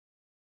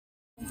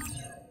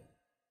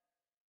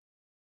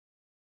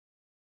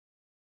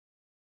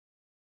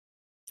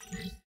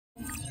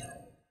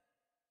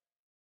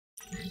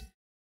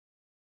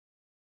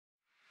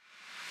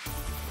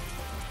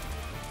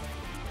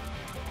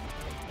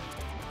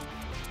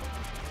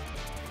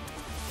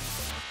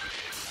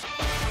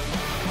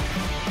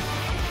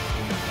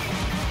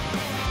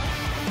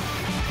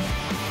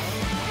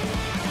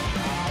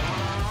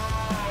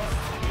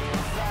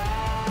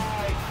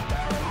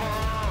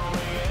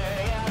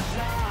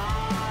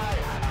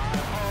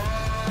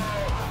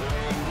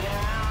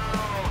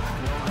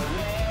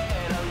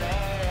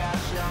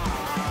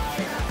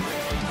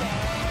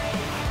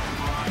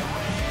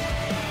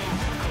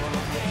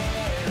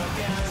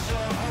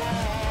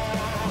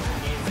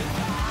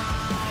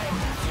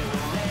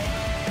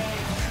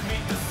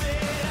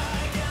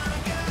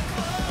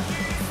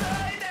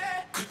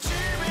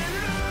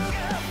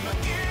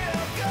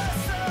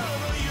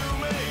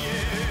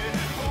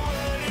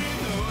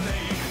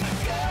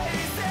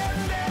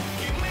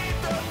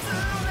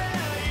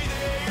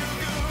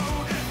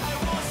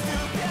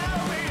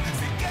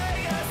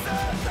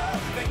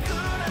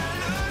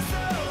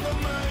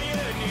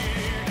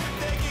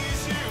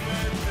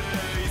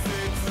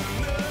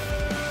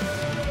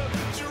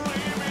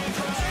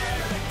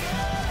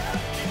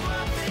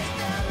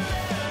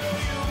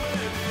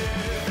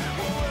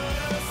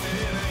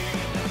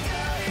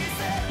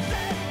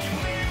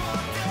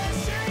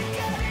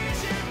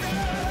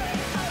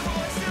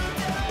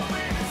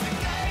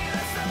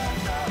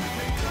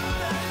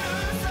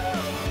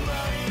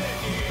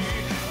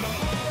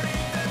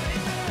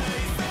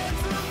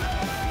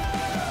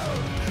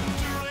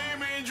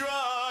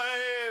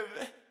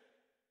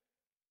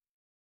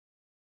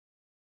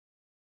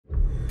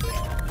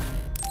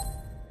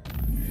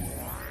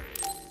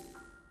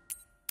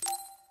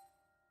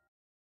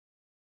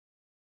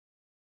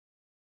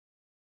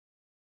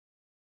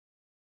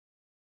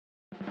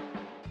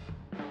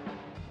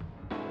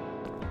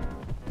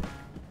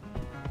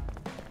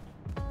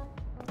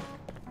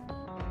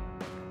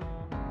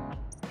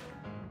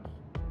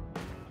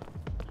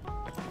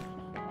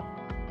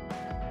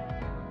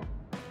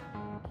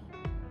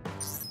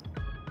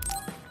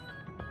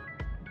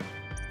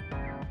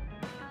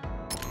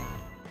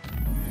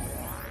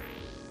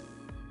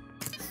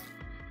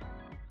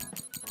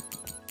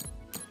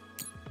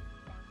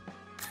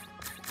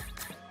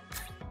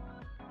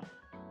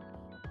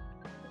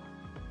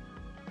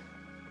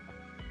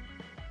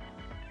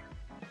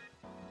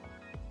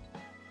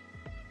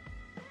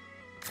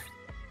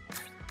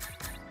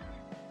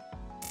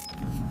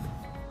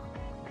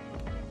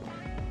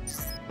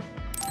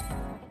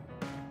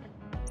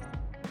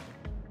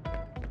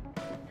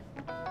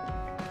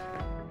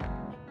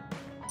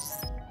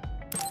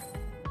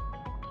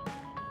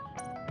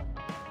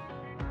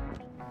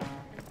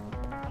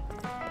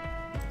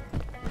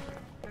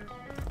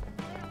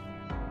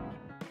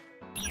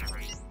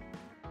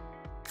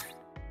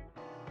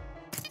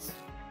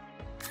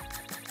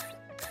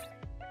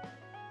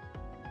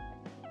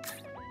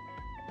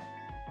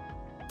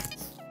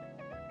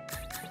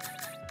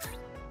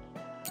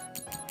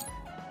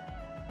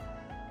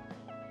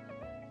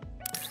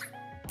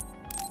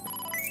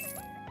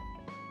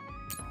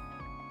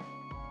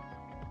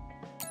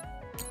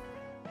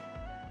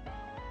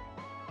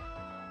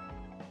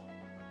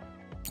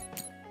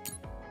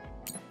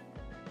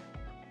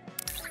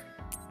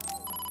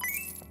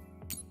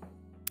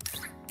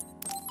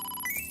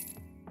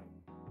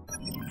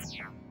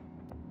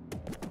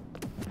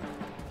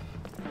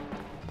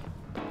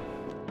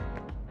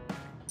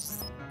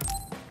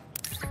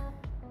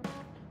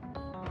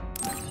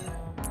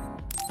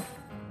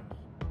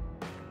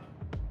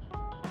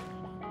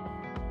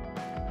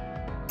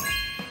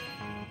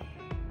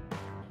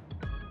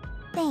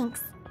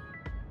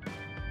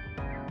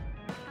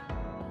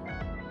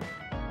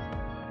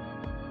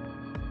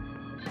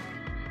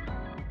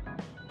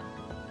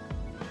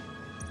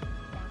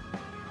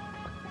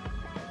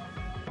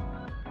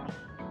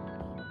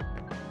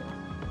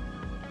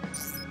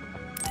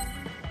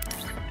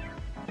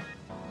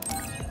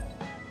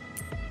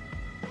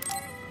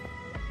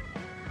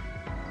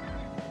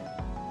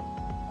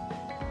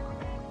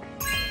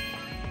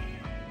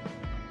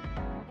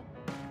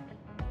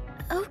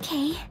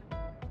Okay.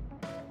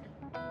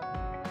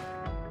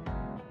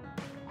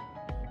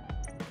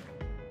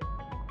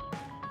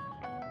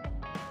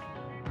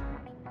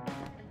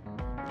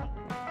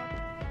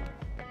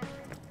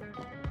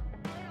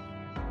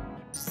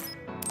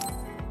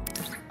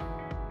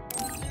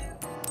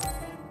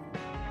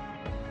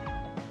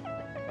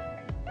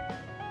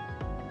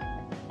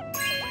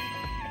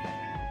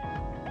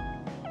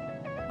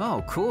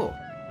 Oh, cool.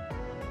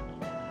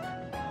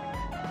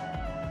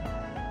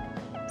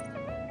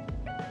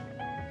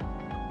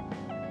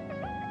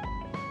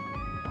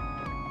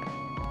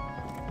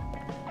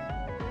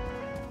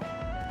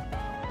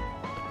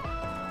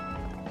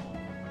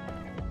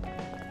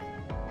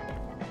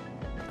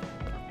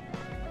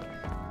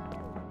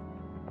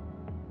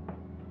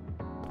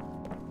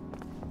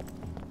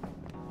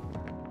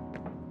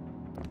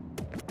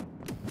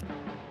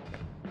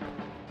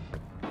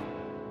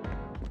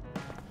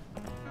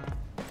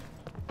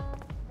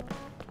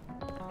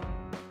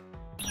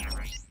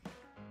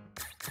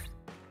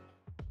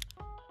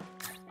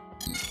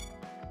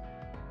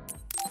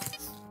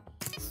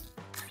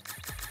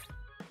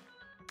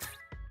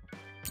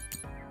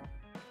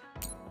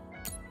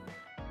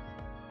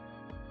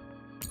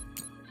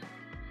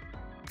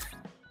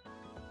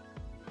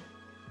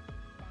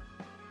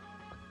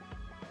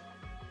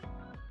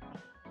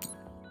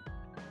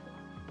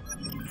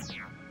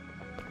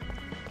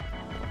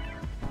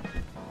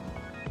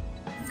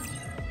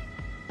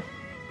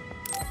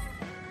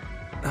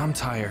 I'm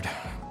tired.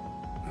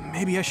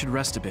 Maybe I should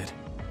rest a bit.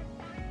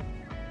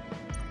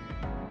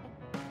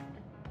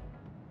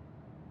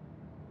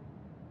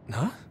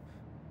 Huh?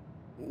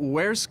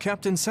 Where's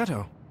Captain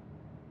Seto?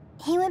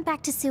 He went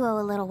back to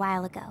Suo a little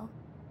while ago.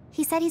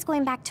 He said he's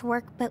going back to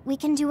work, but we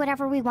can do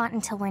whatever we want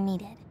until we're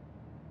needed.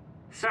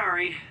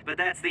 Sorry, but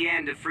that's the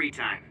end of free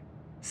time.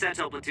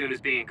 Seto platoon is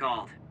being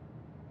called.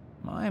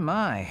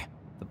 My.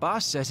 The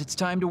boss says it's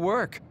time to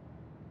work.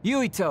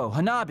 Yuito,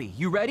 Hanabi,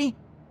 you ready?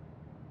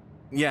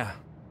 Yeah.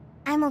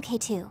 I'm okay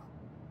too.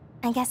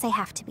 I guess I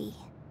have to be.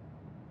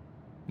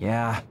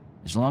 Yeah,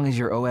 as long as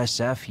you're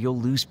OSF, you'll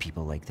lose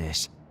people like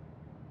this.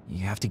 You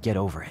have to get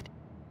over it.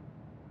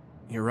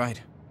 You're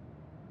right.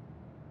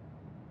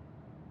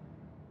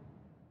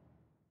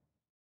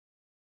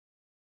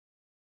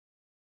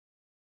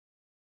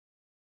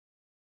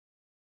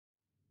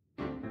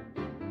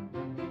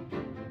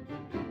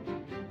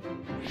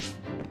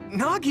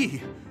 Nagi!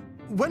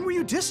 When were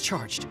you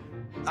discharged?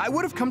 I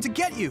would have come to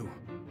get you!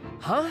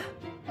 Huh?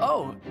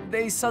 Oh,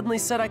 they suddenly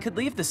said I could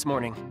leave this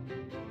morning.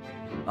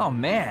 Oh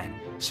man,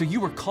 so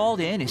you were called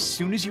in as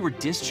soon as you were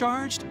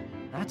discharged?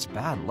 That's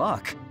bad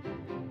luck.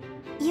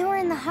 You were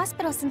in the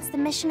hospital since the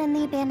mission in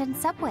the abandoned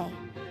subway.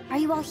 Are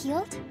you all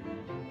healed?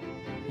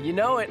 You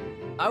know it.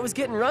 I was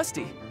getting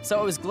rusty, so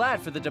I was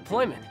glad for the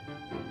deployment.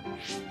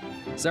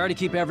 Sorry to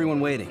keep everyone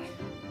waiting.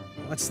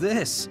 What's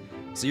this?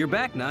 So you're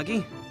back,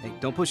 Nagi? Hey,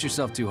 don't push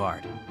yourself too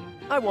hard.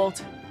 I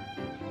won't.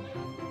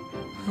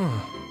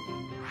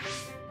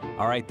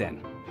 All right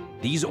then.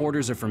 These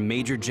orders are from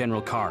Major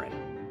General Karin.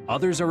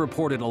 Others are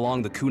reported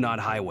along the Kunad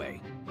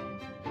Highway.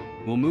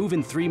 We'll move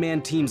in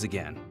 3-man teams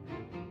again.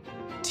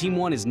 Team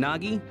 1 is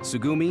Nagi,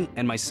 Tsugumi,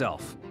 and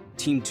myself.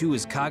 Team 2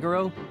 is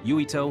Kagero,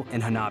 Yuito,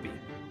 and Hanabi.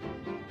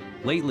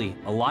 Lately,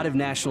 a lot of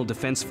national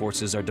defense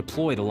forces are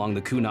deployed along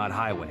the Kunad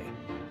Highway.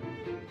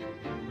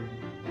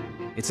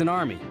 It's an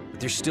army,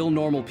 but they're still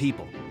normal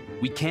people.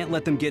 We can't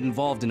let them get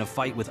involved in a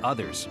fight with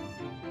others.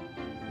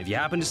 If you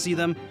happen to see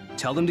them,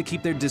 tell them to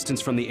keep their distance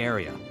from the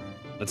area.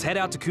 Let's head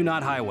out to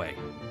Kunad Highway.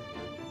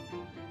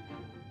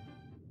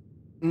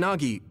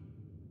 Nagi,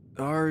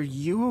 are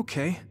you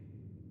okay?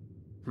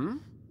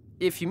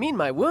 If you mean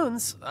my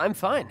wounds, I'm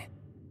fine.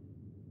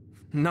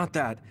 Not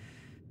that.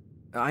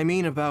 I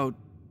mean about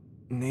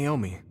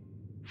Naomi.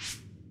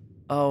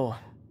 Oh,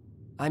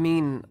 I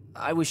mean,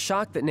 I was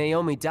shocked that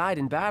Naomi died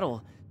in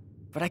battle,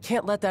 but I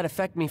can't let that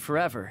affect me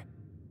forever.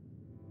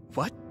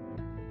 What?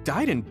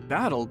 Died in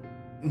battle?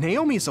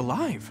 Naomi's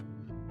alive.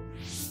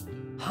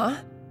 Huh?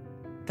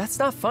 That's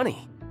not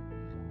funny.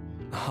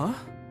 Huh?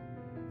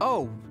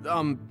 Oh,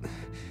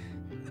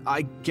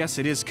 I guess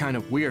it is kind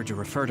of weird to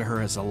refer to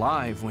her as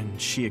alive when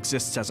she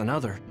exists as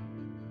another.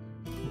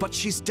 But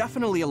she's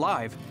definitely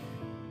alive,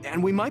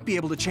 and we might be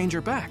able to change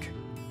her back.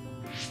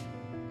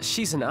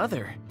 She's an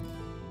other.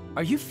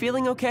 Are you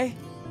feeling okay?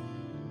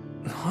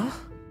 Huh?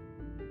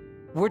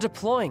 We're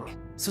deploying,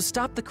 so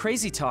stop the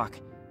crazy talk.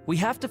 We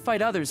have to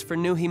fight others for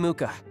New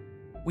Himuka.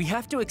 We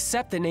have to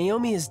accept that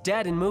Naomi is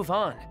dead and move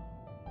on.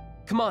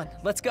 Come on,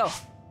 let's go.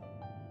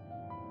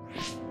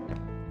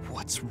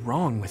 What's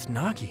wrong with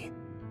Nagi?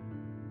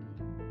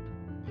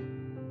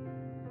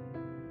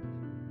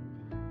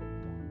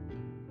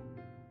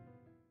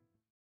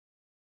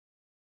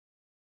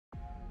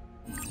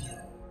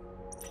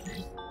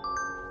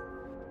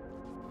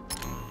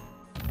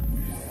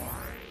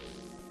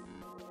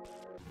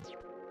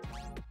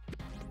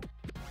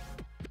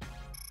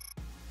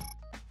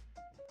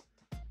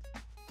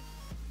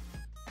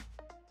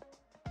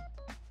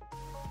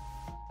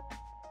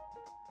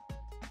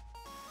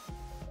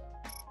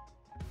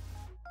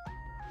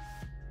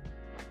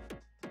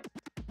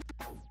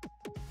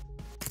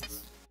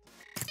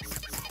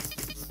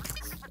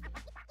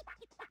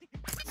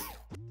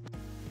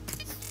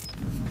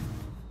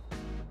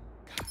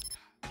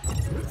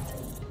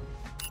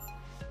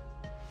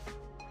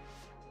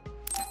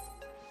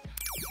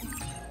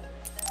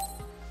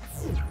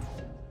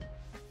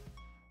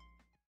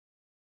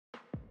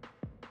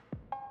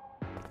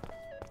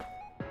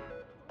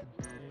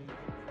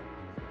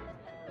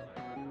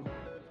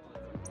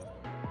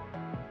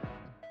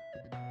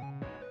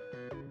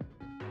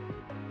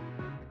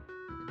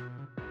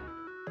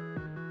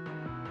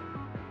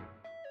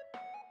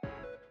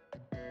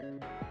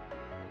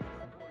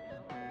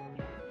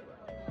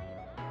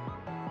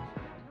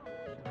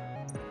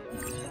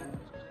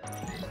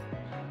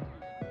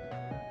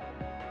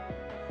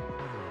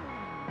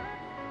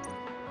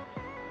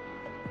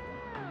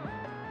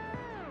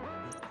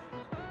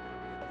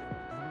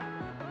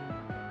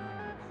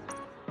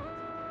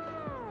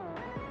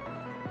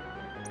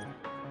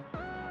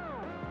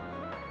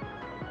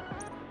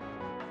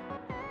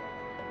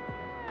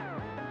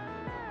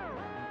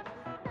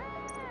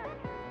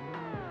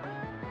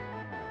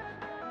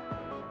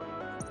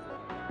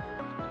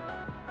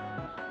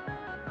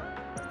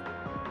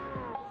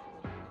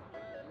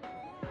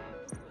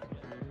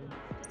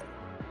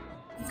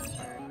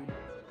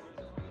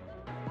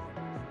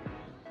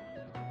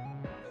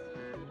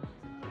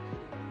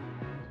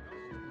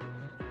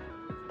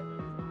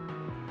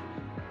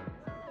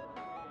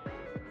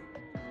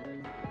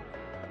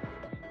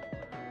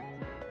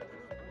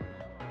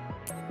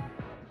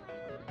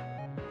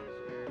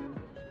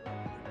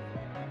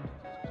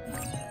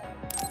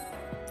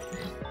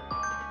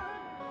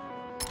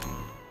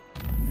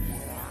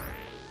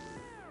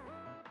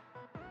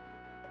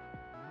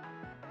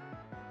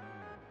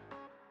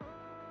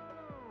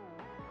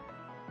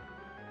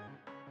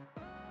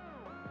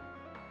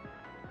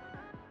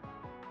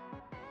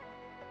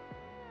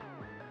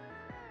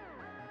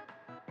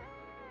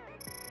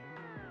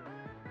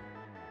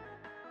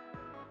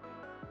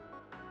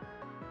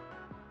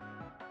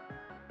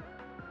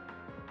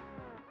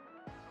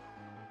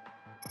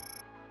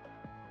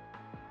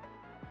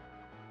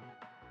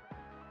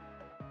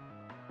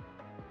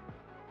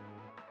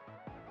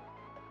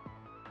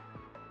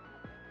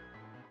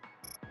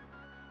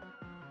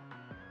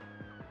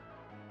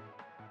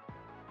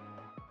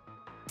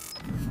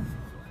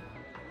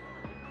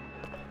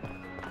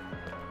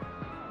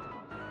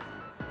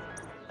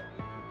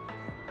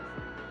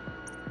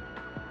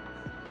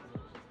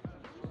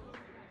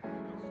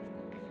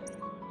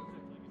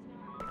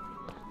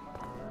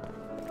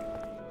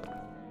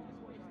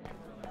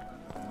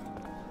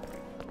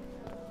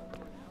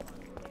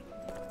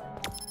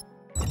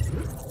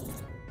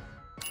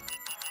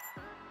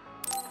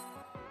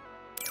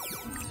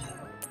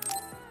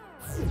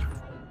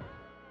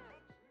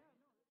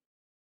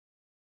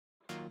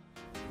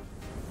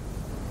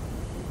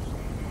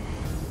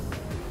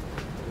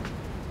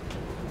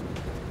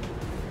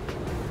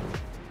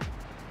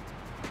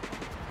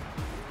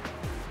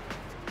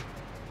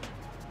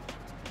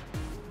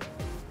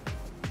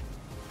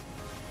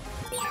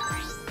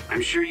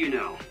 I'm sure you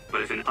know,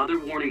 but if an other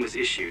warning was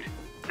issued,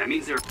 that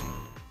means there...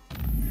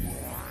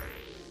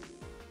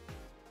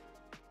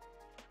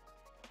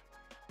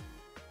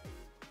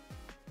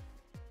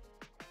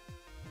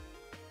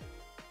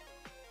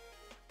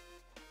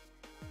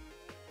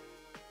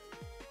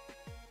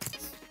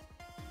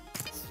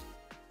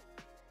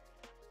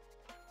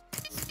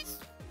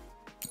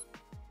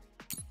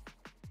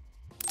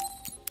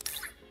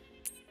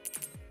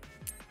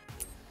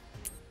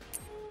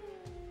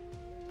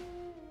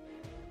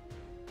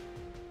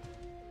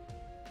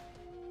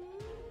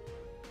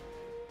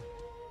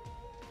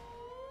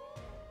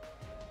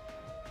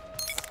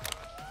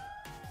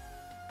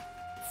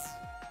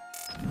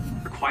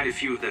 Quite a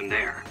few of them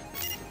there.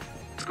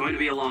 It's going to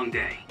be a long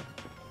day.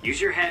 Use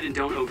your head and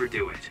don't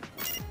overdo it.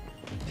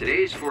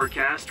 Today's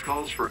forecast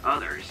calls for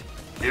others.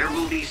 There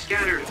will be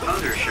scattered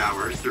other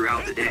showers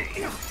throughout the day.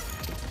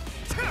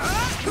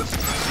 Let's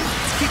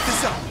keep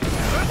this up.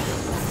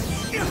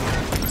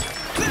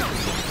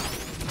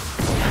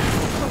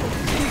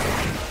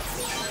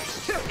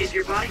 If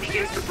your body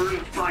begins to burn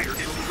with fire,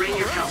 it'll drain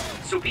your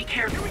health, so be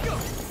careful. Here we go.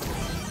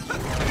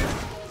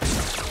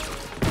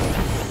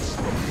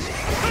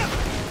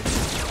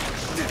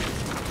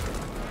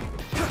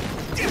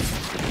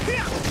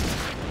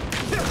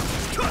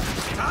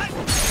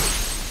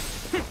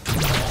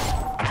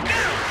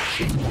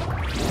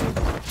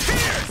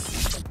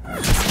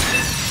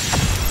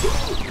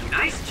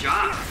 Nice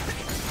job!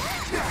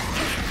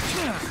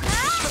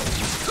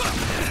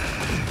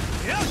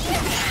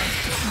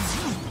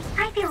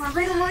 I feel a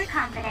little more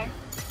confident.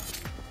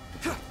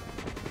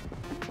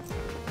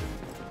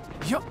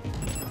 Yup.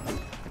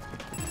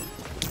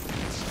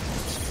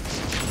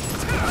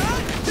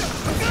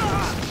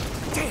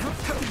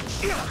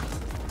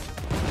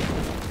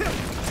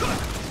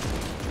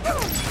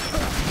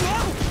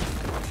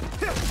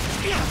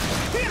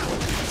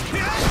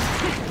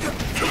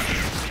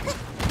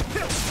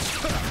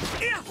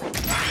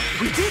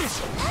 We did it!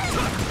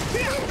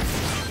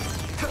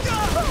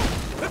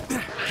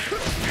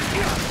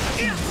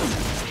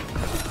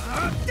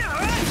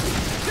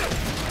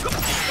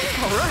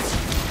 All right!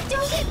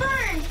 Don't get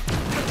burned!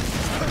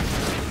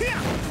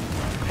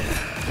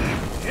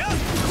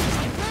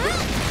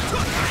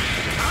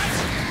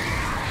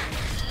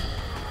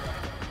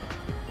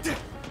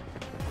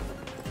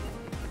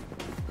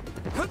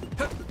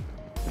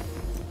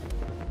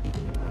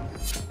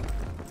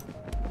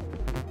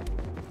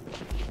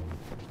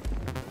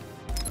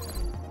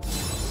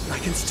 I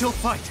can still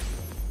fight.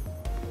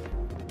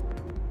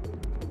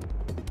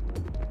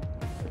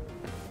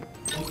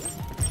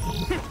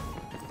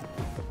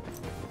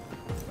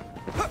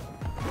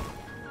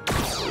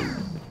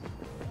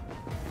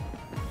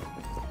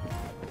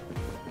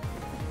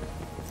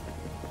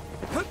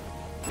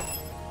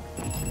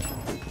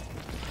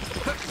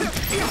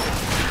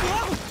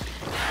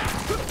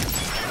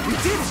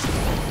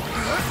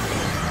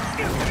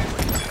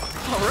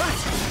 All right.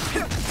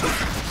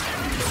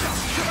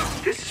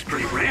 This is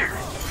pretty rare.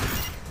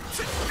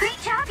 Great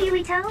job,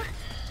 Yuito.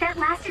 That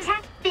last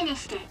attack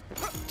finished it.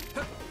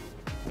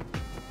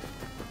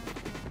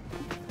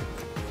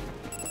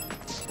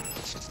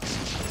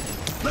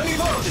 Let me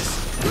borrow this.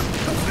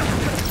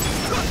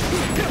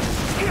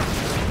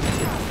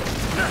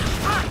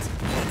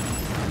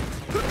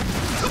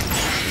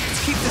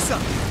 Let's keep this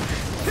up.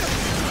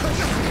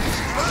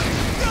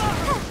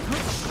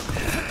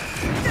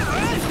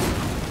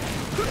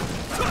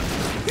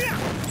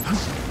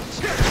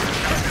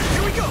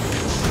 Here we go.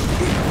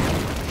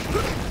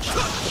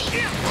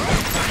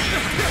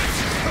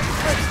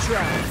 Let's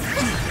try.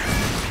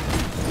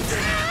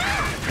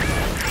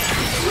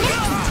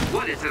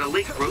 What, is it a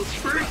late growth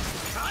spurt?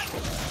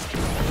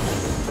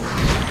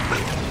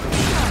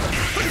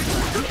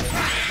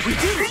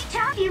 Great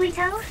job,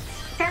 Yuito.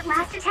 That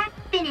last attack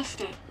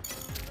finished it.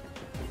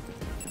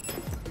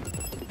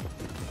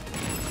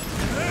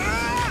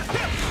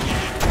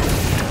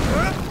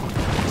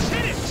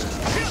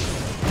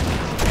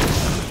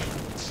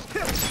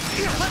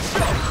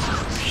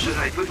 Should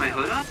I put my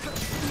hood up?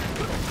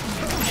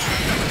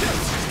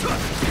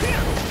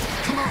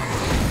 Come on.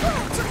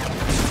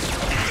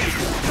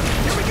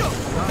 Here we go.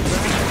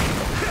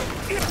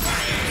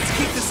 Let's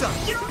keep this up.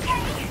 You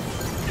okay?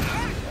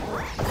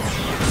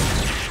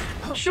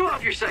 Show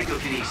off your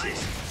psychokinesis.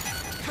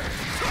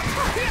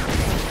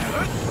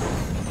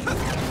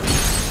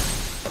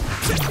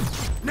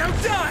 Now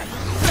die!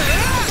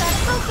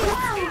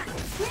 Wow,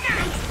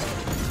 nice!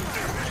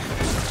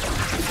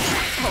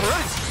 All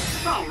right.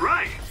 All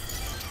right.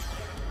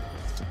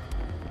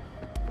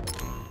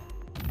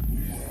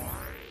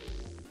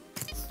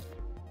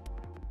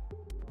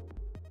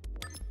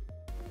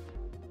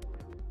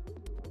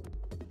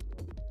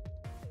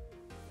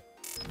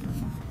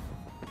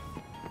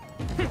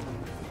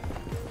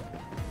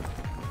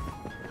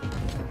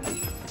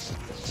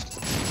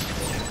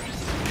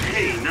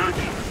 Hey,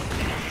 Nagi.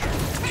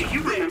 Do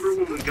you remember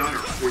when we got our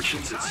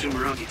fortunes at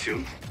Sumeragi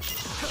Tomb?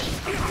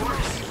 Of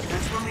course.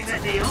 That's when we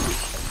met Naomi.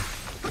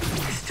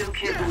 I still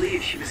can't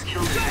believe she was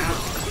killed in battle.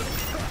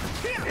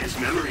 His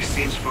memory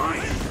seems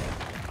fine,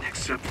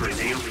 except for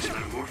Naomi's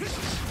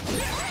metamorphosis.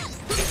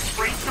 It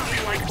sprayed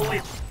something like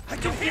oil.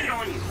 Don't get it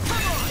on you.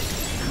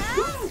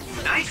 Woo!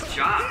 Nice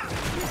job.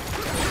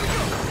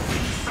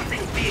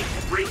 Something big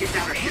to break us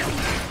out of shell.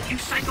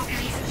 Use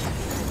psychokinesis.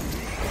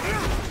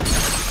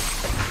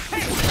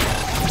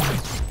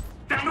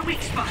 Found a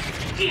weak spot.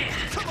 Yeah.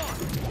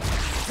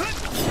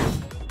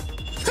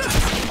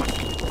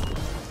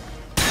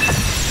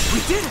 We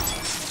did it!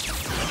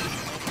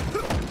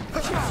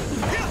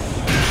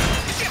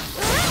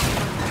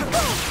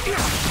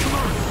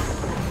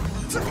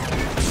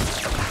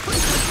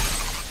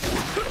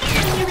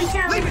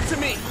 Yuito. Leave it to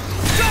me!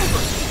 It's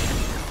over!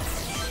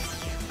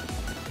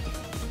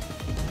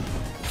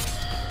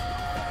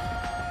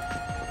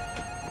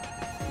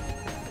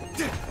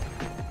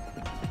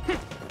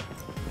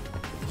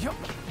 Yup.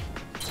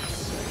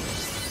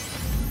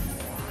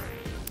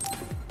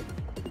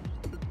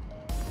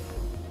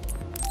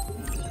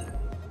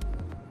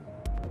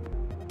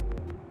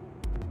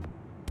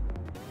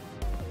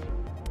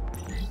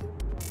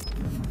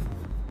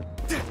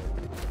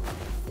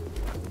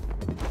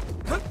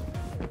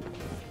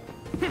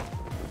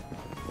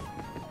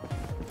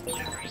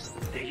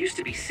 There used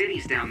to be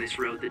cities down this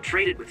road that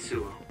traded with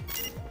Suo.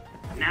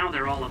 Now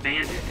they're all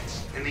abandoned,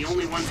 and the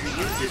only ones who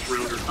use this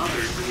road are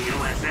others in the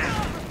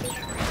OSF.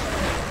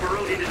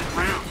 Burrowed into the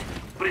ground,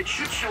 but it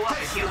should show up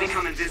if you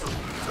become invisible.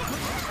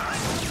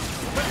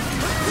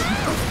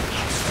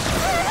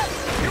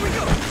 Here we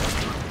go!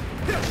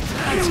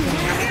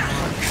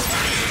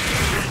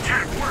 That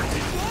attack worked!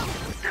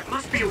 That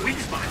must be a weak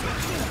spot.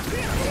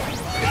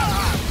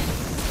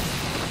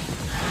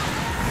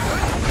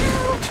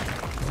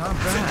 Not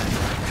bad.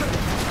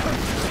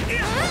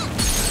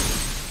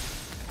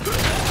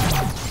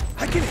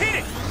 I can hit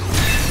it!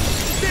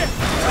 There!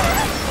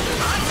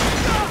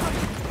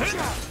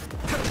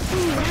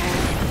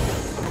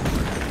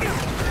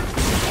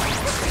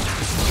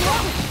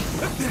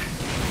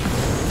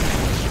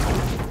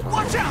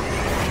 Watch out!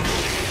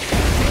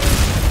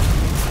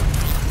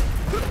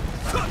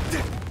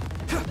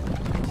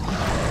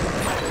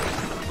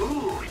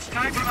 Ooh, it's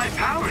time for my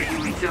power,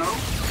 Yuito.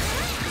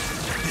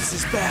 This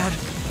is bad.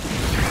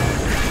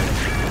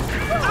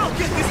 I'll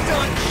get this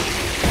done!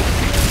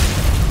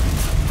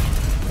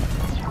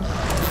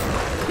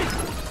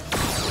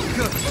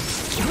 Good.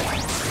 Come on.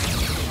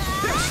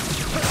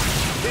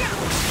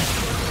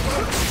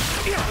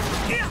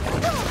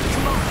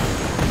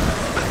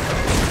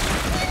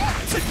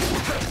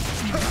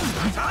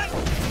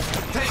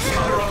 Thanks,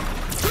 Karo.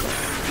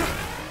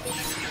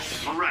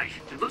 All right,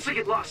 it looks like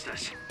it lost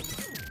us.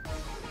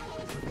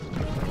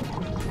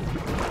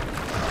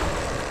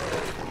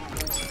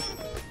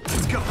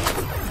 Let's go.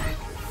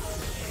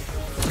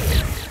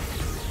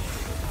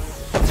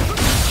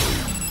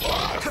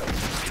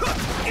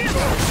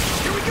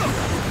 Here we go.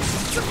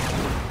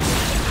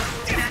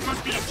 That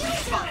must be a weak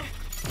spot.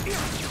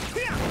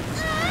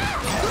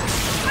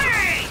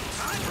 Hey!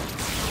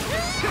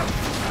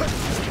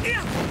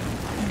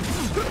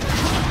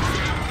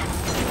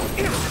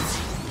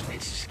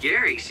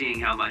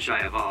 how much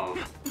I evolve.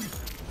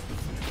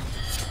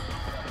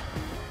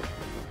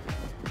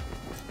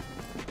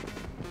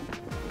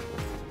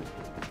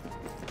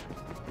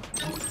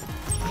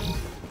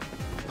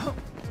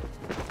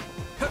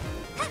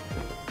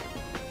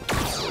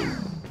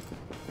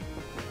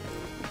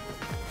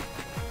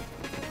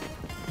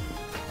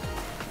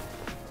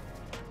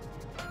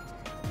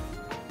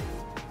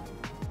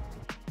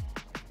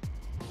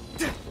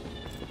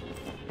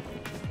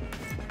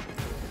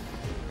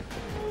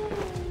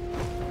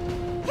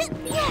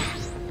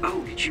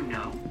 Oh, did you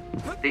know?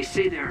 They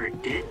say there are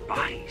dead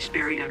bodies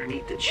buried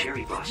underneath the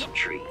cherry blossom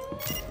tree.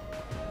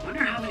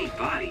 Wonder how many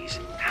bodies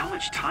and how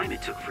much time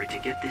it took for it to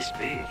get this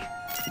big.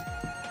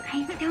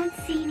 I don't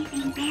see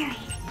anything buried.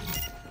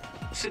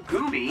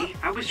 Tsugumi,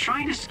 I was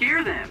trying to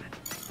scare them.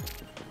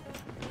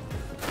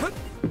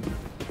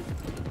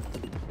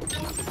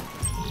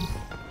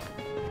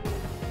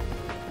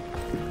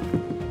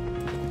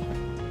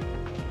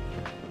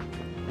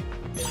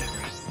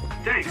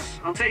 Thanks,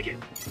 I'll take it.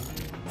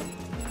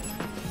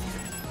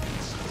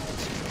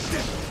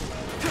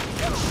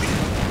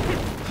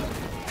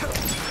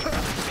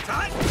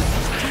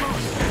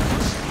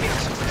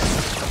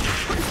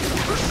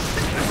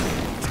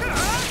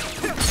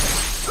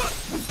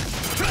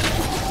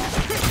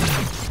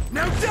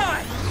 Now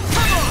die!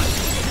 Come on!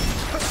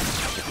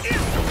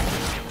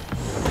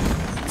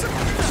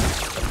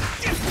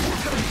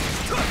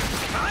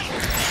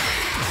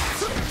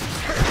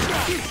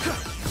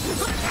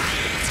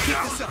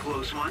 That was a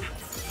close one.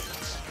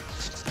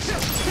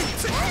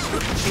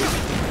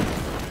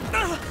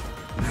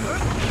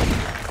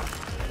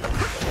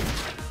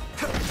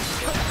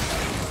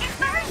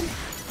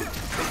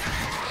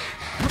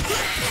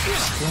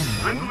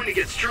 I'm going to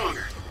get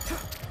stronger.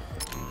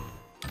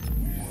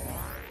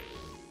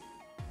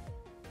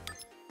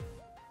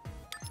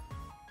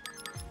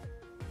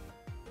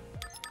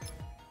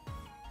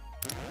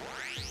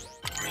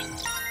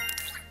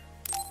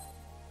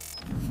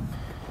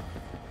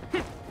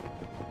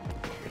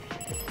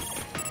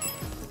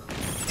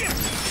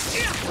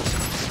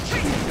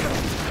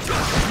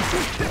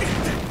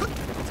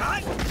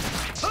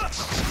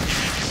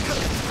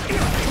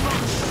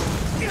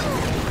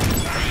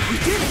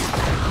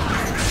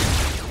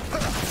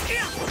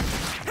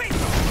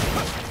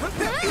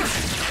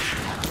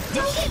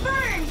 Don't get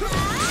burned!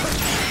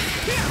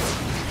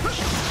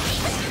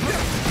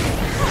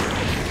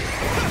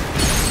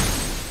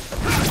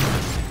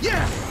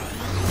 Yeah!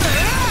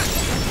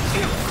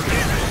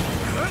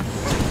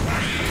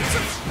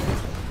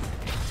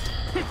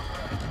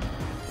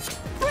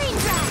 Brain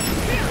drop!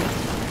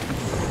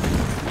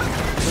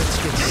 Let's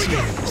get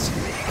serious.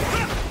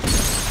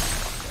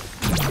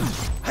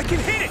 I can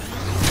hit it!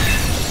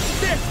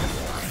 There!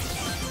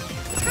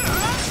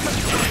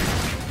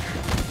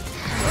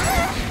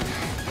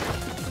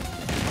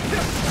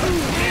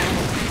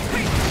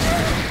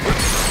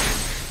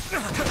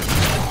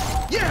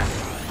 Yeah!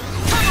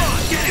 Come on!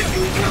 Get it,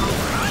 you go!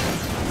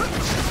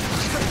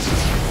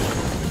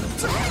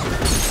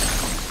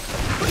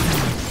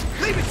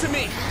 Leave it to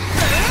me!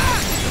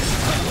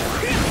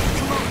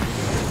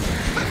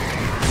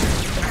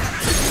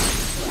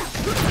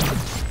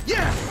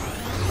 Yeah!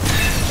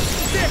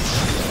 There!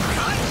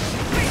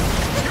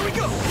 Here we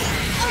go!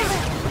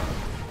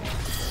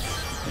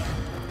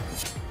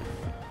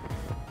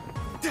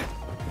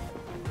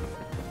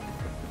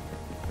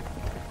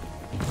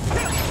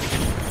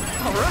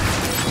 All right!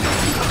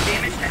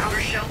 Damage to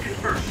outer shell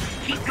confirmed.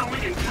 Keep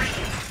going and break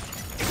it.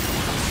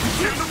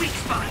 Found the weak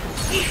spot.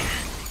 Yeah.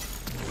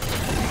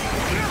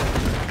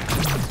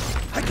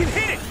 I can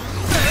hit it!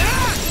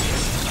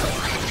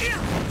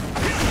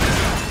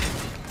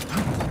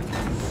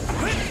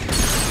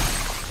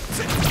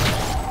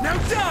 Now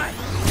die!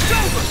 It's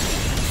over!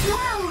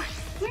 Whoa!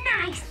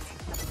 Nice!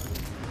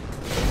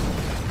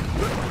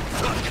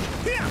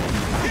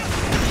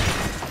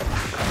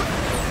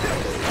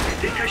 I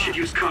think I should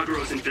use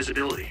Kagero's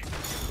invisibility.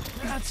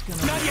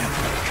 Not yet!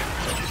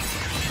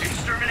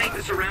 Exterminate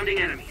the surrounding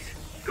enemies.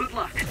 Good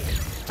luck.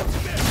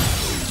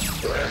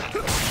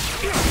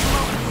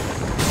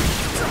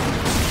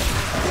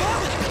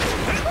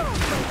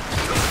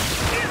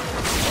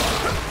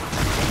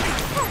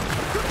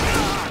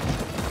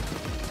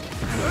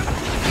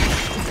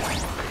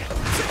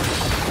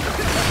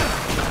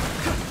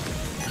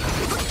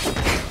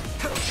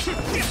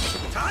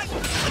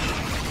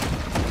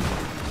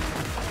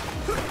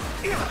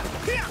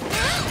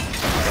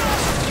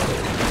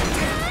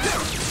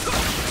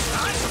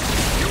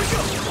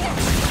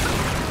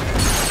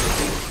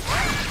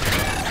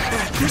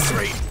 At this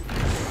rate!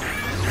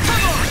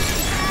 Come on!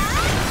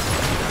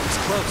 It's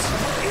close.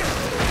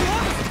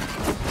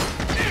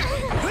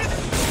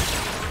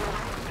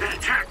 That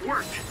attack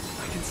worked.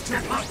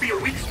 That must be a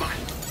weak spot.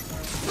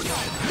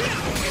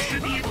 You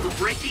should be able to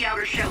break the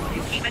outer shell if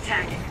you keep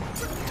attacking.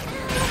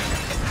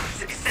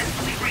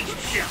 Successfully reached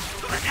shell.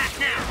 Attack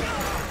now.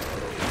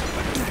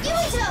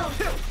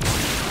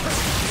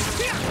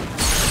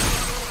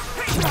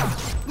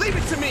 Leave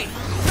it to me!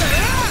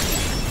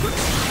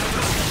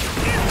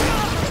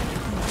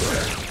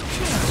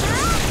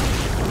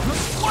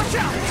 You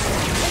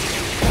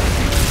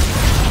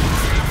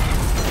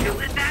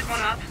lit that one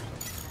up.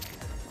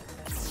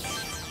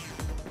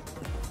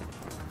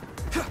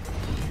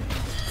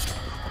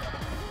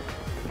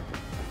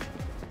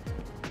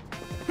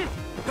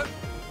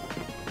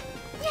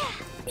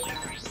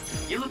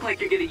 You look like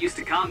you're getting used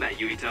to combat,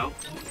 Yuito.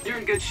 You're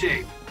in good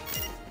shape.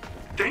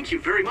 Thank you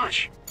very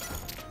much.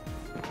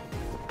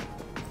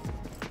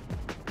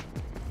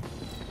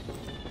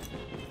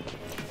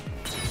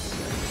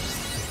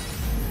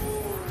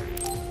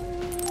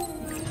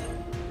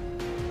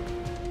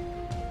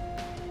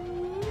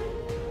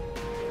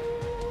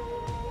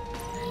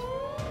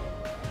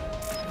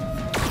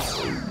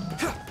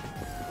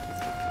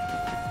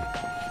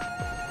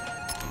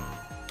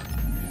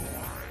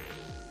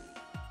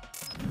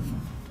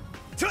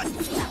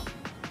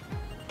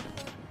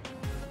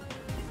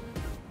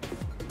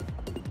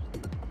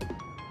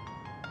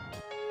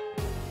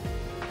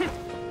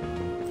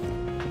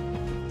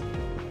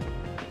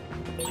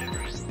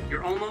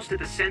 You're almost at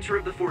the center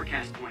of the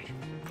forecast point.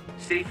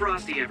 Stay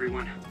frosty,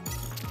 everyone.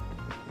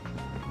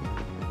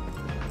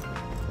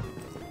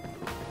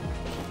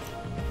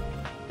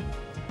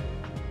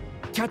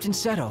 Captain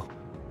Seto,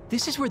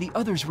 this is where the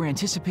others were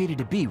anticipated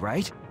to be,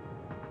 right?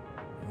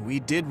 We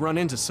did run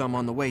into some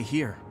on the way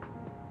here.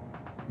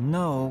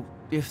 No,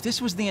 if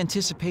this was the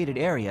anticipated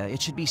area,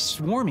 it should be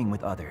swarming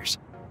with others.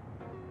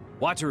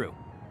 Wataru,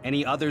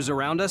 any others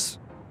around us?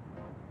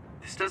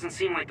 This doesn't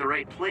seem like the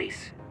right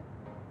place.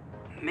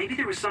 Maybe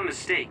there was some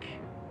mistake.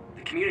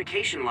 The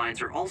communication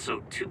lines are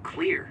also too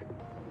clear.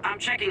 I'm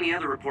checking the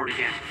other report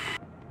again.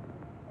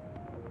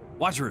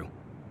 Wataru,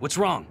 what's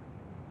wrong?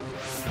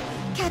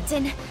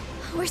 Captain,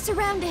 we're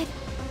surrounded.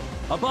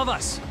 Above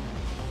us!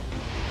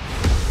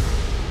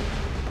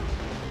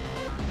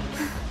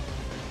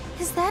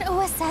 Is that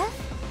OSF?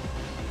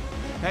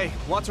 Hey,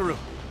 Wataru.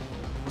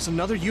 Was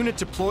another unit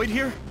deployed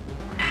here?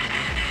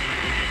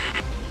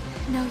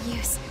 No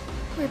use.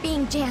 We're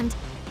being jammed.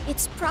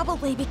 It's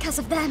probably because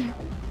of them.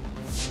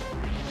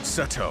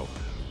 Seto,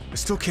 I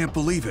still can't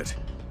believe it.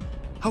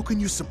 How can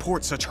you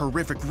support such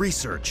horrific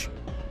research?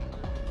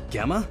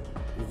 Gemma?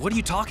 What are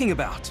you talking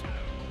about?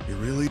 You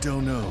really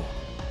don't know.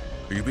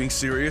 Are you being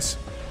serious?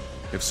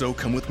 If so,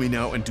 come with me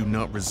now and do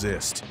not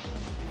resist.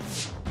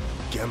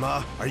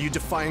 Gemma, are you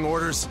defying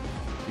orders?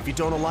 If you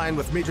don't align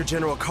with Major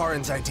General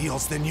Karin's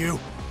ideals, then you...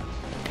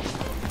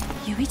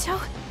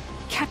 Yuito?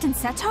 Captain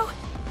Seto?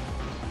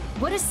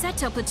 What is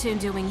Seto Platoon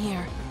doing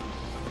here?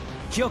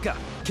 Kyoka,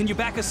 can you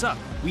back us up?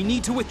 We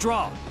need to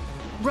withdraw.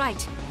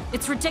 Right.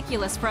 It's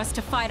ridiculous for us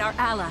to fight our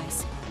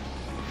allies.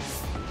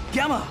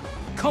 Gemma,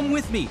 come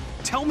with me.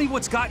 Tell me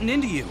what's gotten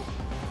into you.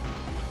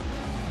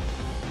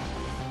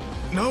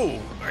 No,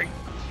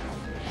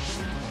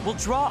 We'll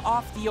draw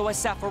off the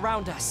OSF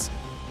around us.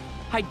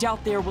 I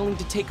doubt they are willing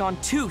to take on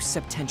 2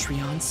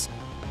 Septentrions.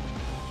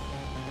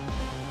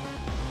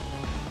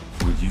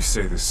 Would you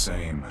say the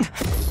same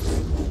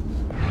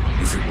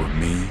if it were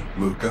me,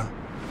 Luca?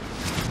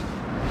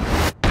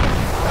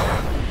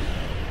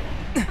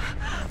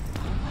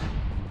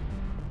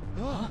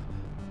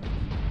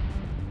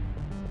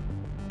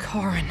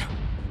 Karin.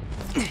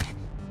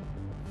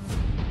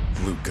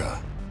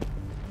 Luca.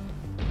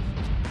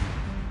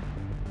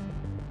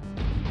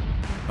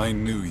 I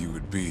knew you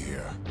would be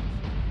here.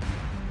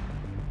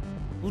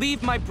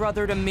 Leave my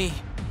brother to me.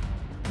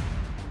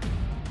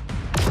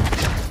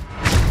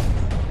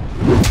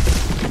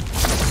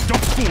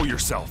 don't fool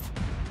yourself.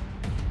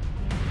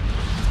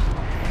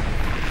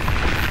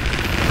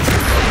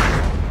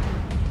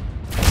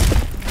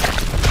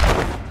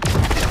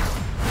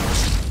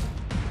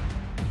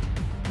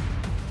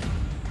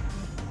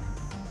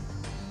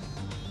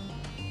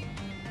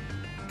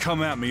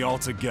 Come at me all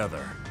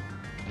together.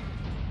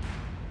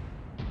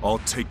 I'll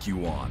take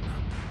you on.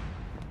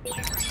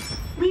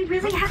 We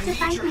really have to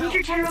fight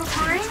Major General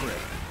Karin?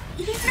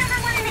 He's number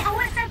 1 in the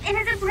OSF and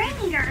is a brain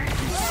eater.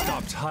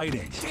 Stopped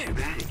hiding. Too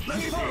bad it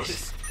can't do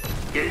this.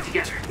 Get it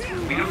together.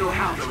 We don't know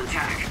how they'll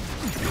attack.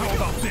 How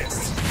about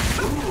this?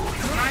 Ooh,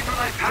 time for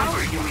my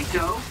power,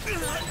 Yuito.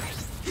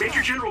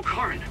 Major General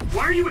Karin,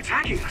 why are you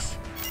attacking us?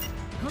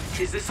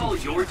 Is this all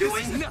you're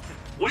doing?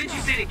 What did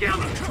you say to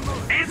Gamma?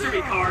 Answer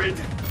me, Karin!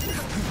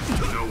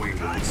 Knowing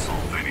won't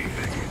solve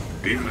anything.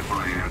 Even if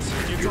I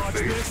answer, your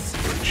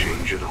fate would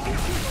change it all.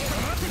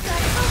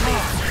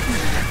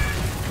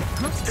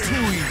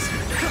 Too easy.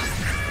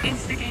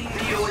 Instigating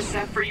the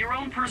OSF for your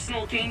own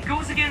personal gain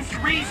goes against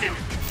reason.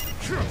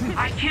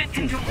 I can't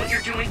condone what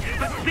you're doing,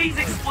 but please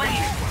explain.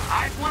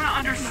 I want to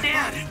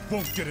understand. He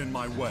won't get in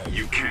my way.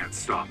 You can't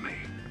stop me.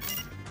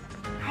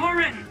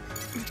 Karin!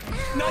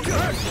 Not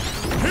good.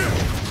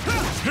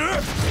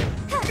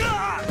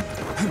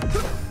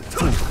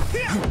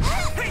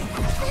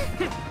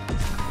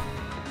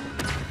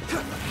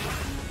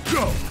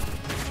 Go.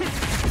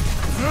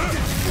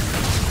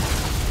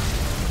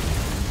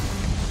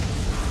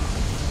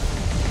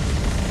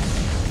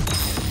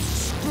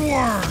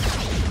 Squirm.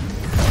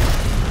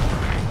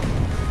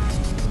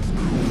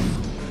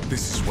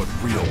 This is what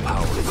real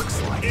power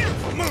looks like.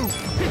 Move.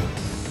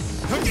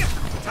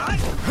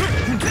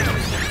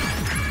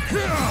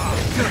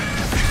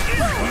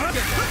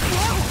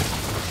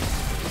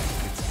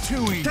 It's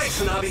too easy.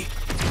 Thanks, Hanabi.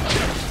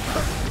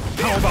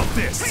 How about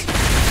this?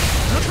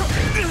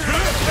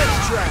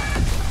 Let's try.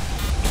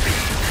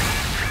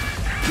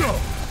 Go!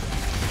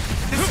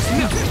 This is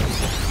nothing.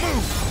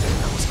 Move!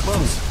 That was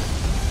close.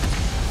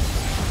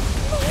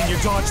 Can you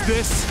dodge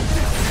this?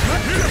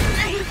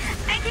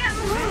 I can't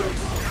move.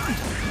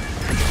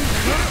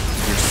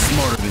 You're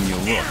smarter than you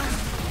look.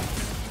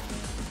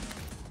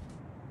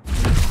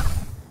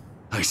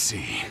 I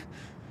see.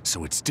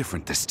 So it's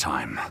different this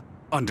time.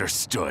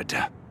 Understood.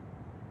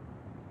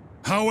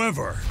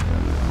 However...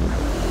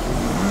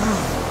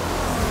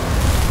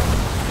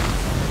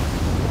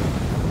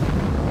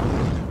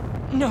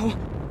 No!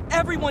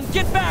 Everyone,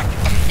 get back!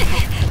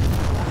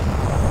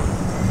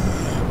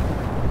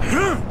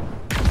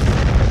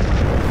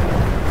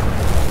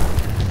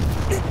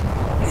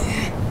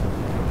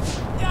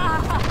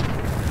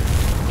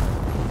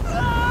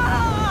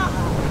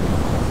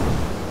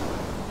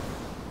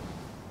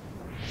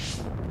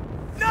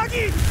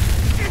 Nagi!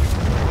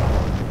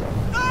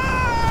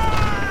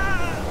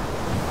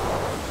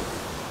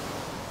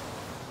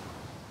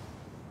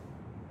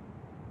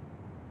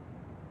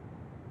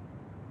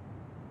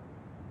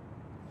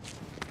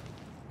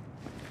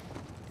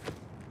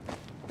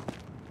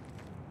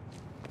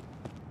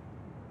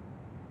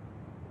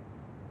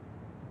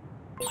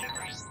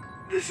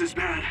 This is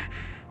bad.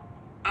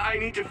 I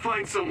need to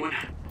find someone.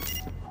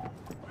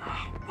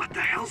 Oh, what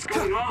the hell's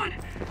going on?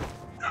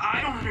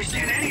 I don't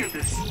understand any of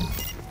this.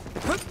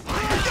 Why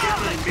is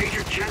Gamma and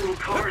Major General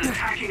Karen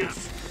attacking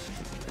us?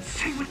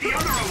 Same with the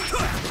other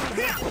OSF.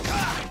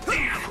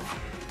 Damn.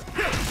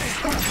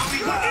 Tell me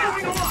what's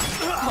going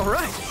on. All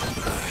right.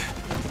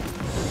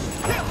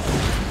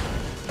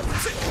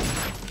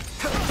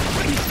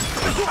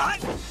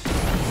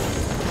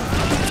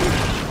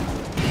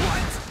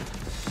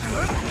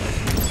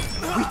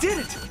 We did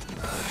it!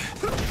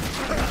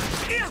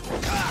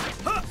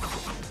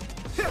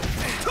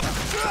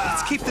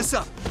 Let's keep this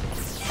up.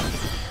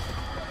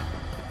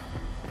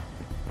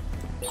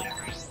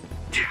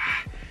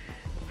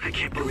 I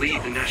can't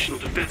believe the National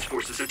Defense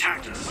Forces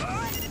attacked us.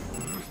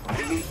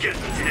 They won't get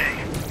me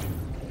today.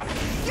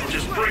 I'll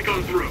just break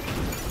on through.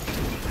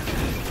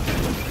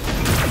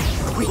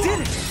 We did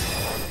it!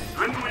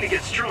 I'm going to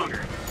get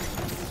stronger.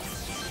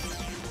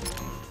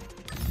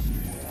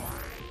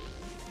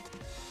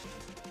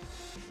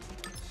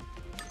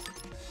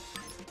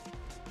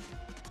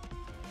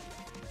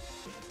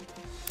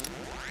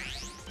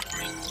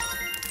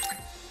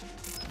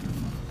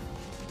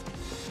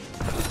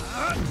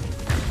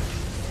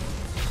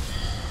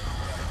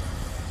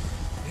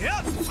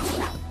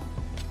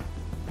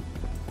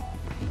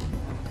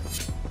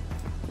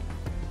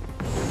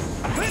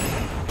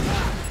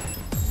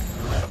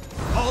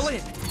 All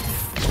in!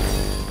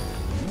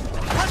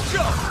 Let's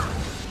go!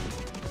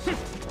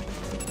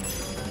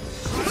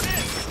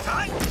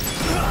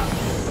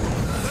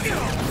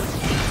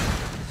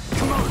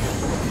 Come on!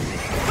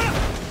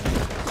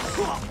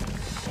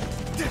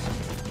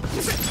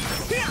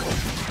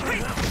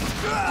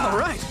 All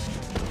right!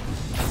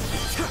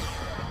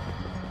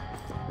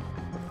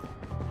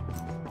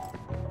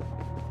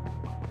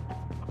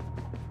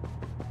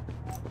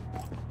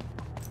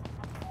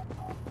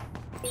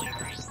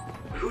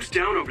 Who's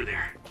down over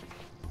there?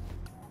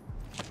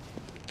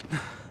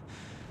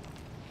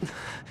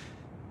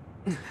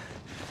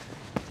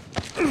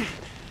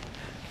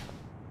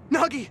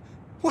 Nagi!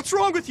 What's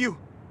wrong with you?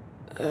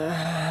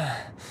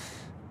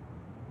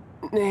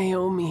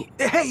 Naomi.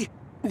 Hey!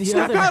 The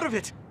Snap other... out of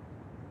it!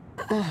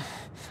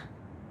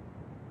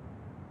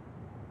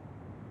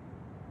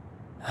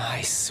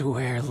 I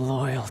swear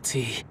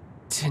loyalty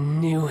to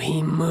New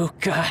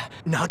Himuka.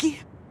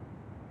 Nagi?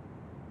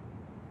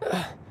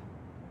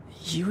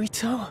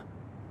 Yuito?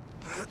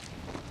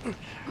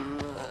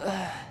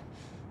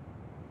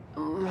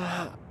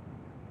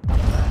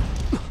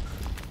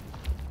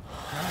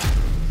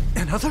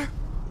 Another?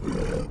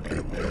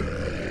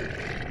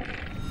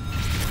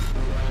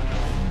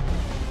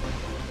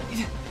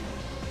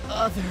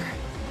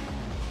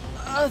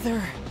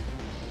 Other...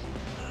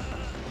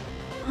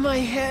 My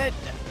head...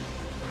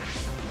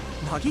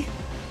 Nagi?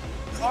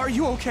 Are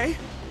you okay?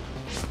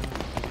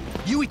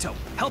 Yuito,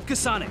 help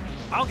Kasane.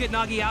 I'll get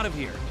Nagi out of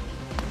here.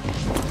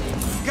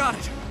 Got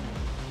it.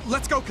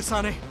 Let's go,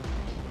 Kasane.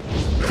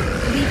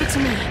 Leave it to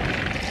me.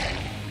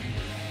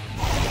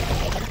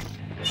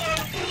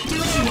 Do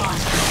what you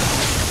want.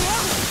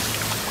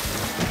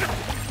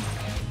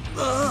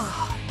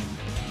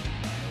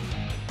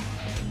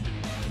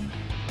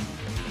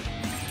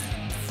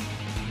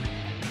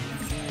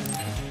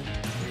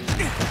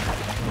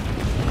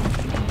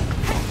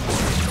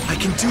 I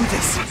can do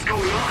this. What's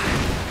going on?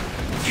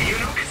 Do you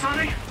know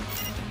Kasane?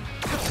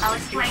 I'll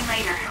explain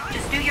later.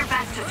 Just do your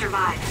best to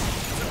survive.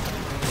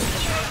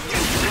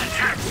 That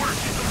attack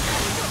worked.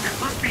 There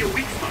must be a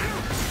weak spot.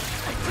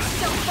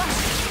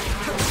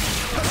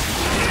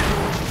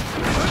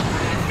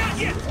 Not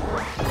yet!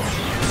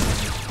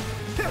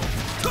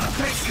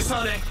 Thanks,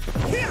 Kasane.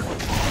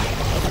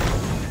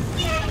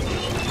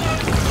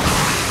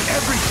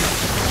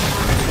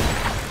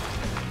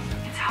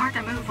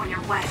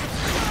 that way.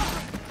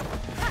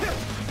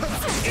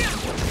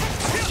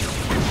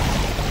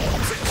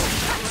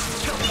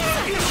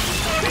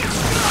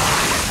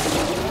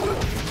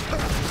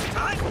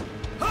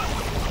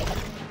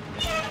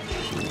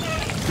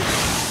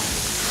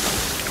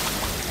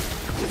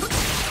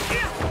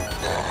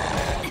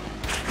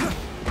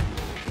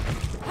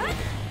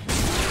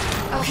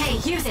 Okay,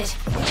 use it.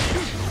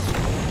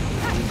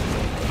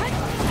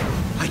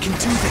 I can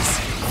do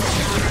this.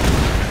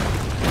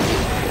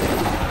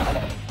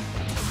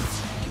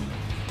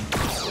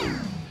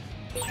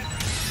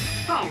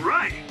 All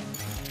right.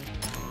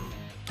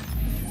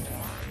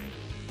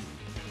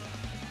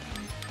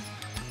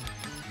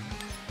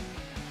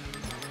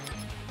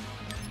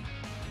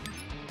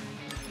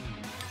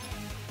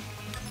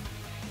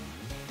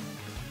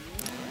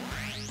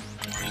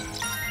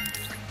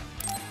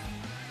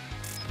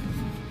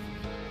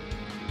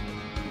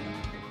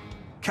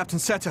 Captain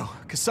Seto,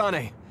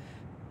 Kasane,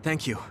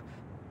 thank you.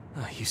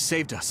 You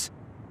saved us.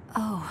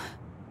 Oh.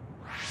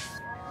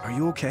 Are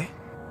you okay?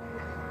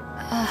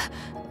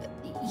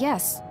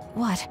 Yes.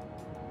 What?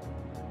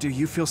 Do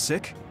you feel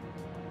sick?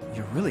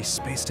 You're really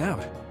spaced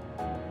out.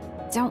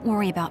 Don't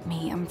worry about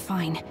me, I'm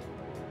fine.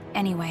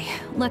 Anyway,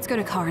 let's go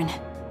to Karin.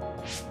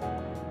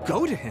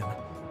 Go to him?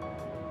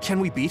 Can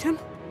we beat him?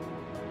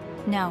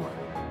 No,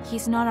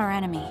 he's not our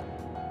enemy.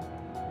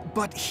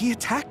 But he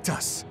attacked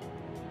us.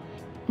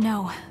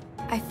 No,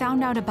 I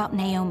found out about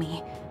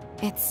Naomi.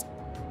 It's...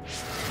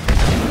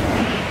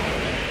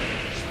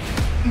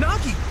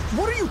 Nagi,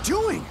 what are you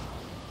doing?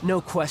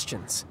 No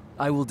questions.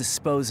 I will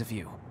dispose of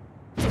you.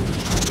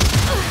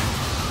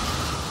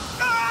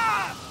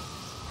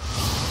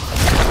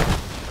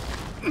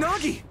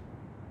 Nagi!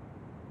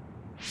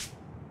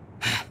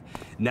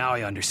 Now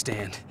I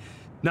understand.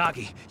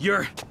 Nagi,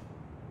 you're...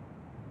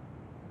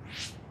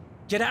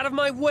 Get out of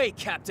my way,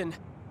 Captain!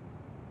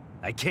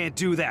 I can't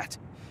do that.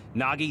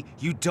 Nagi,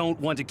 you don't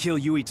want to kill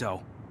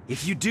Yuito.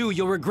 If you do,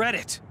 you'll regret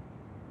it.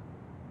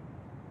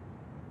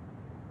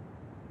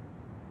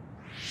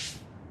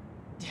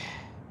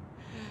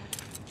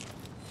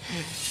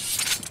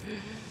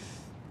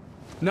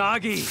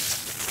 Nagi!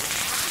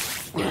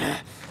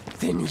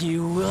 Then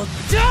you will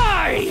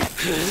die!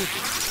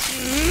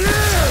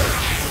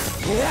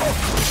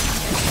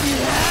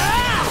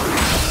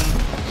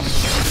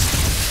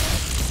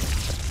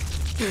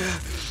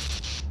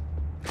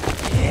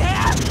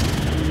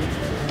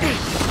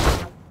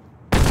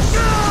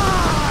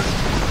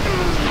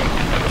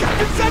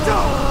 Captain Seto!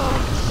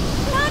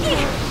 Nagi!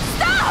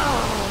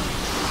 Stop!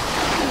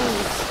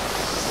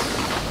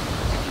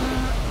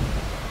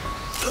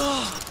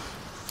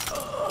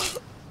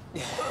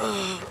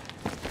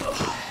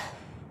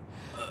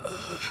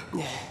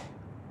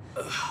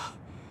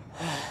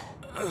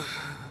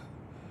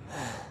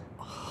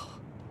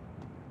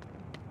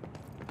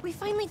 We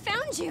finally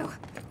found you!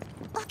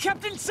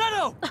 Captain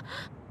Seto!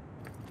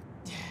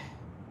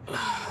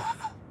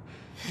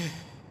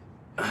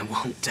 I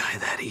won't die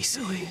that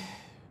easily,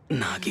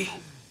 Nagi.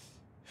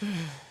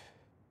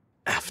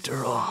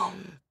 After all,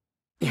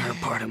 you're a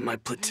part of my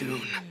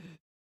platoon.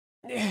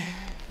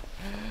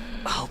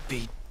 I'll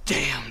be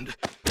damned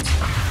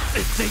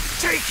if they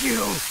take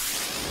you!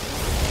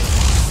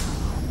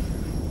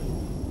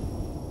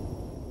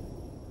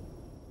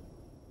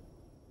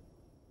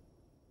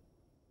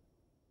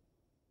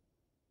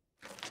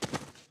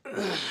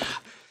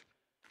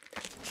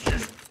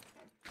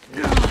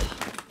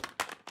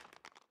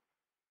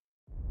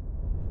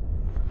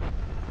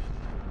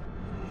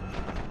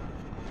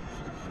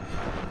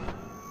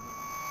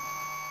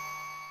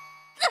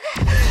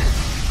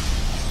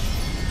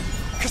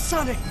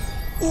 Kasane!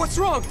 What's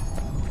wrong?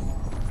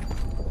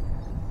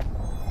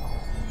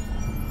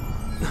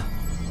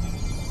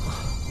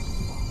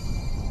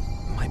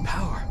 My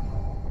power.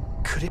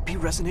 Could it be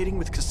resonating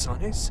with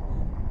Kasane's?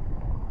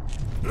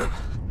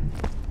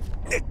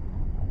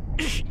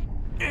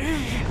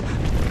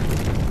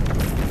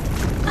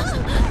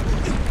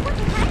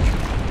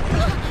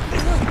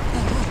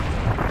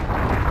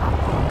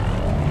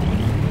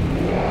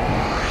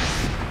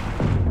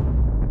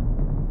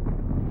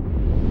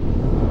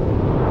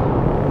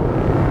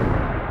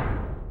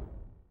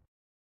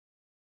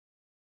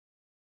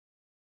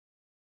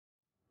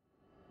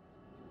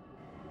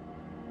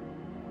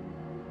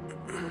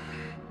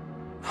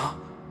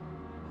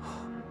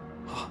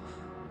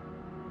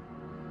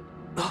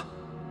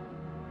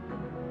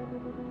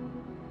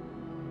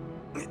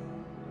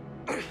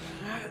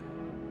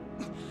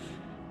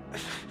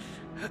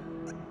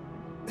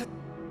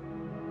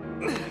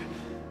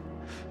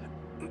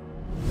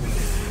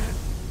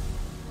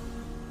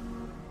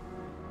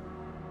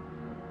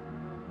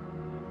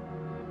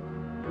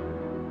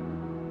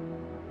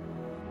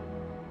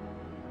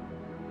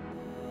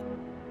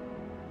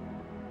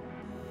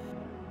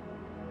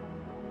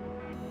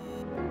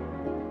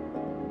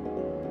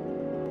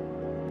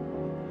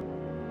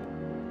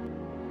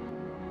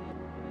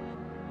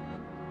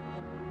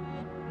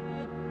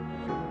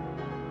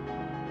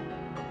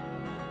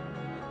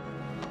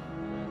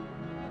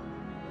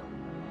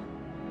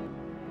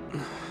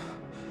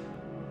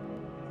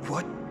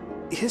 What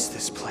is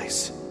this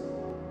place?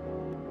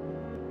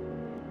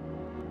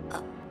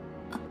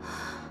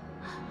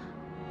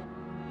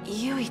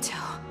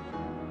 Yuito.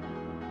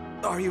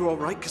 Are you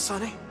alright,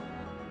 Kasane?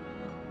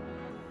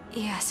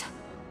 Yes.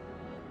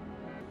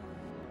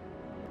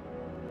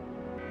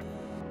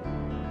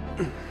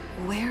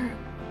 Where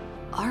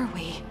are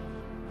we?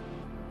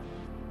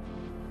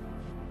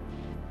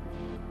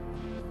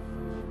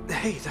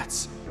 Hey,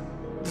 that's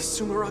the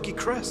Sumeragi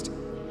crest.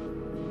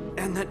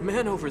 And that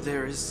man over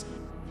there is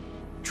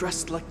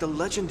dressed like the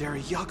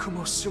legendary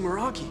Yakumo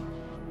Sumeragi.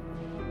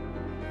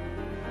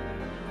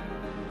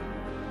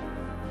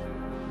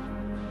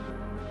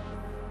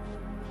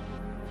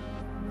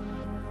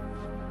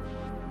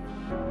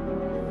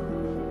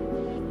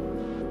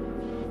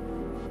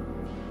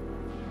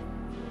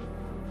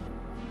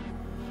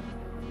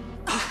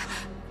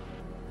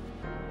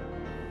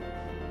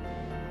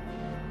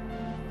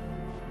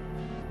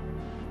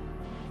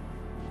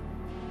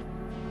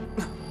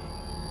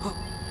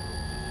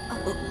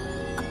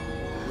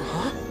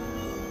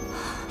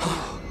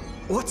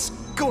 What's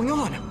going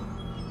on?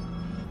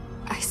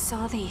 I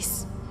saw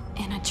these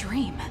in a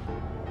dream.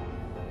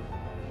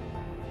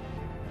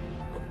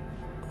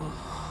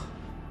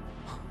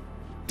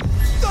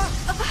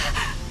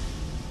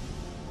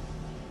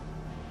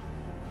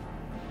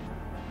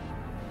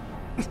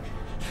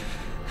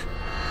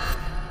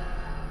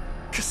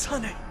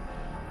 Kasane!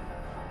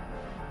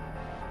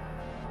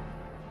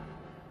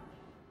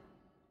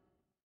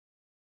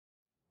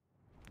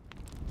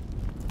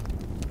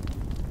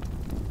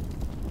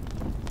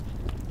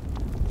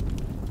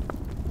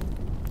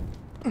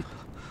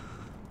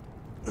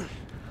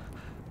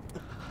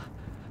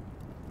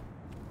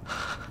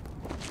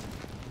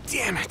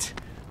 Damn it!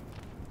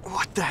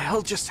 What the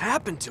hell just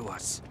happened to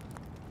us?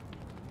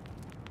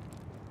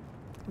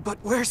 But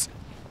where's...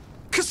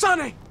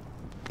 Kasane!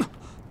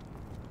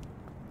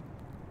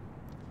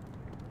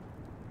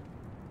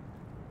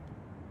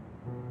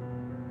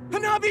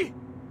 Hanabi!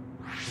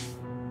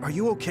 Are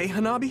you okay,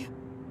 Hanabi?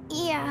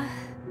 Yeah.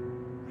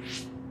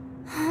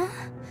 Huh?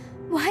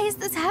 Why is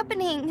this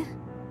happening?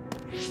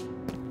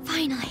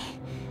 Finally,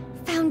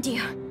 found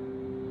you.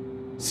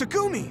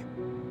 Tsugumi!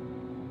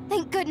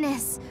 Thank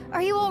goodness.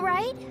 Are you all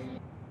right?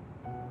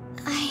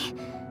 I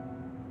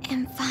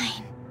am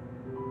fine.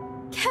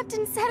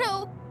 Captain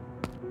Seto!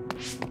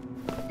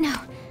 No,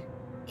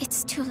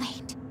 it's too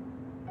late.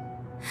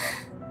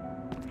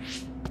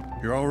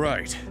 You're all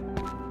right.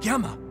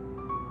 Gamma!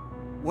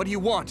 What do you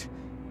want?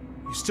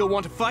 You still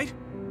want to fight?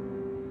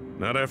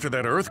 Not after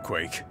that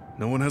earthquake.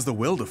 No one has the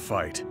will to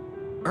fight.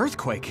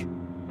 Earthquake?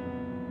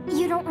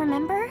 You don't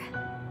remember?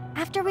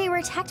 After we were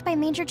attacked by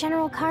Major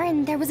General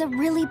Karin, there was a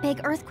really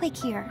big earthquake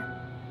here.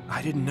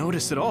 I didn't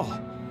notice at all.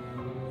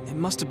 It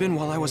must have been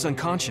while I was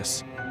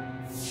unconscious.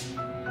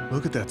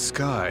 Look at that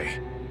sky.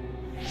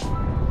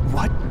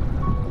 What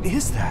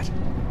is that?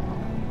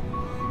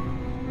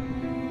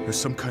 There's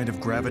some kind of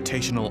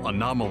gravitational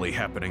anomaly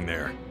happening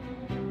there.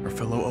 Our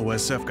fellow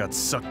OSF got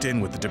sucked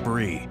in with the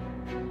debris.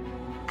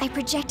 I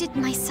projected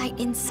my sight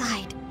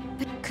inside,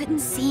 but couldn't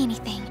see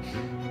anything.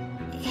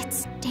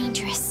 It's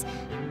dangerous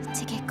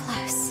to get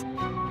close.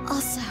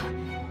 Also,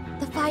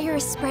 the fire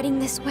is spreading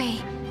this way.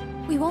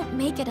 We won't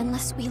make it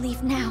unless we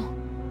leave now.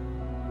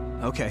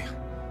 Okay.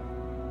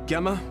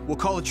 Gemma, we'll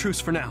call a truce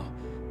for now.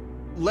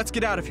 Let's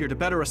get out of here to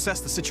better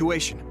assess the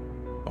situation.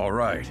 All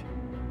right.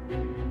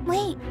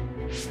 Wait,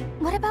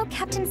 what about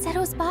Captain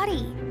Seto's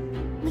body?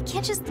 We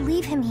can't just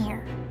leave him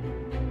here.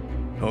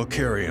 I'll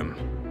carry him.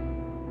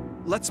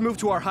 Let's move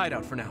to our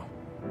hideout for now.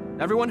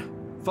 Everyone,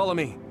 follow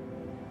me.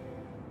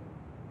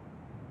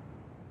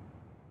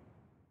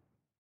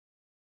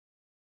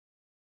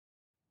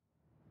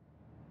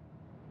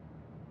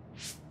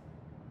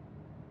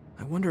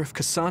 I wonder if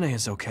Kasane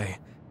is okay.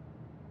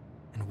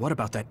 And what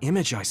about that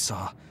image I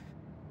saw?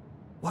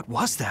 What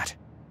was that?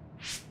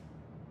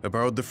 I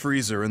borrowed the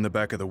freezer in the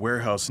back of the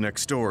warehouse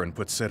next door and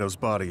put Seto's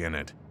body in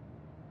it.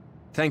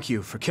 Thank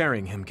you for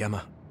carrying him,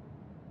 Gemma.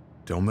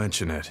 Don't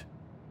mention it.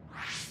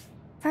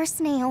 First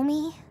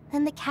Naomi,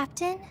 then the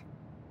captain?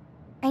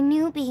 I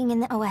knew being in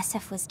the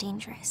OSF was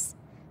dangerous.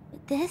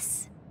 But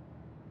this?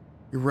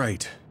 You're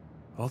right.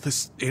 All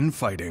this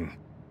infighting.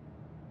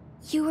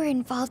 You were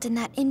involved in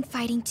that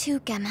infighting too,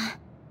 Gemma.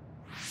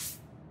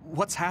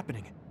 What's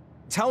happening?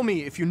 Tell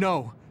me if you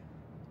know.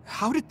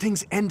 How did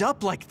things end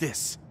up like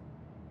this?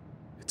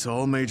 It's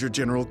all Major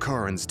General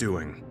Karin's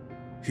doing.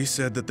 He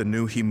said that the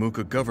new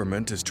Himuka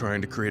government is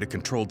trying to create a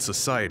controlled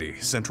society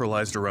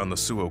centralized around the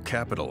Suo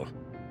capital.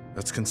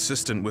 That's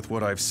consistent with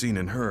what I've seen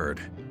and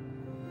heard.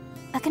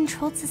 A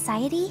controlled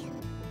society?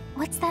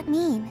 What's that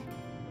mean?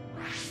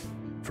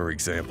 For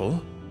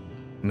example,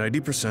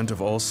 90%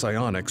 of all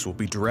psionics will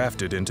be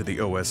drafted into the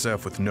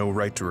OSF with no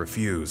right to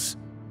refuse.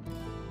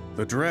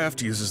 The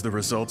draft uses the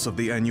results of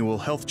the annual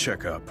health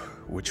checkup,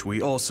 which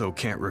we also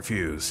can't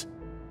refuse.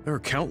 There are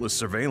countless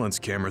surveillance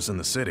cameras in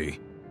the city.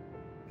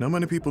 Not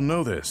many people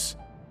know this,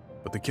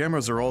 but the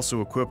cameras are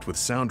also equipped with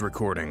sound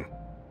recording.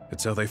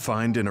 It's how they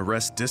find and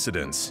arrest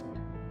dissidents.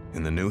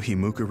 In the new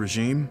Himuka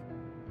regime,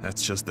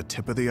 That's just the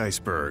tip of the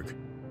iceberg.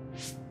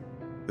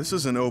 This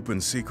is an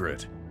open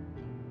secret,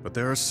 but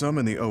there are some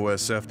in the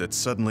OSF that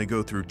suddenly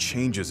go through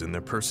changes in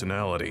their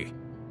personality.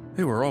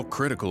 They were all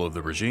critical of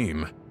the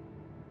regime,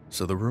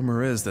 so the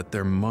rumor is that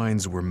their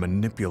minds were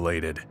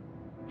manipulated.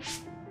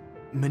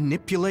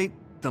 Manipulate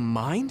the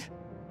mind?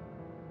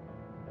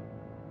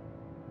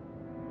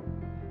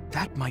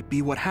 That might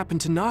be what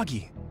happened to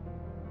Nagi.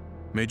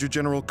 Major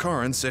General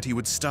Karin said he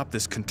would stop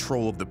this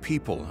control of the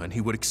people, and he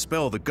would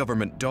expel the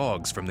government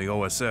dogs from the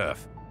OSF.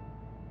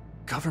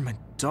 Government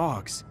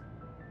dogs?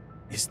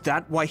 Is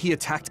that why he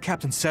attacked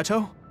Captain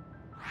Seto?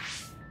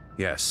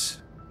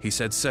 Yes. He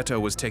said Seto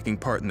was taking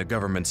part in the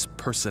government's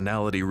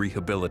personality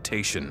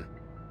rehabilitation.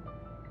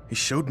 He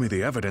showed me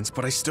the evidence,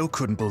 but I still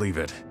couldn't believe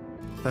it.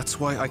 That's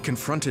why I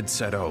confronted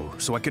Seto,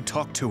 so I could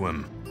talk to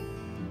him.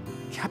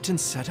 Captain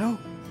Seto?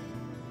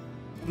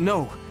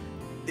 No.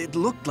 It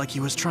looked like he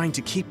was trying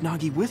to keep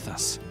Nagi with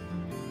us.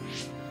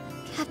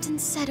 Captain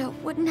Seto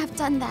wouldn't have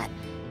done that.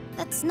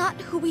 That's not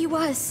who he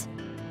was.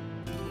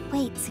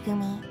 Wait,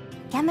 Tsugumi.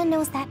 Gemma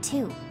knows that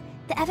too.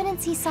 The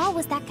evidence he saw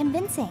was that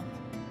convincing.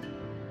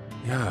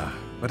 Yeah,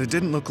 but it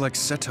didn't look like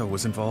Seto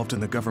was involved in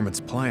the government's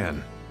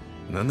plan.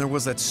 And then there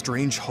was that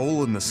strange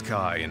hole in the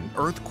sky, an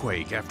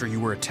earthquake after you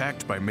were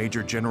attacked by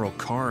Major General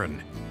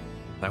Karin.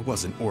 That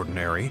wasn't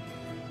ordinary.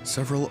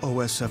 Several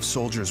OSF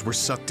soldiers were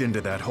sucked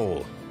into that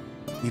hole.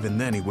 Even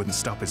then, he wouldn't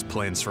stop his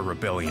plans for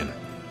rebellion.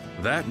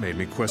 That made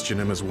me question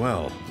him as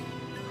well.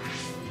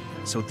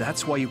 So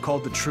that's why you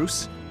called the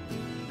truce?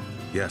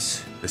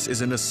 Yes, this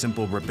isn't a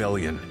simple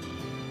rebellion.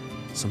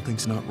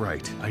 Something's not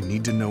right. I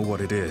need to know what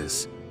it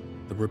is.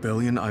 The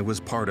rebellion I was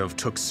part of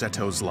took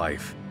Seto's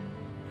life.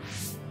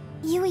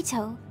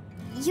 Yuito,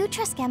 you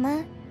trust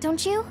Gemma,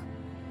 don't you?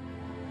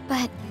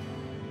 But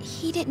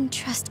he didn't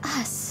trust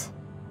us.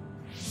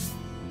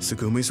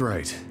 Tsugumi's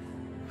right.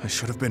 I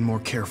should have been more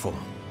careful.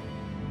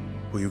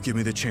 Will you give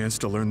me the chance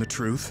to learn the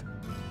truth?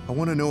 I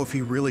want to know if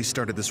he really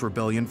started this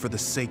rebellion for the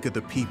sake of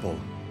the people.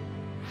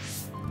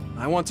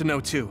 I want to know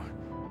too.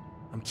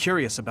 I'm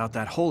curious about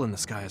that hole in the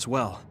sky as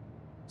well.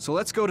 So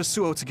let's go to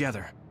Suo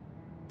together.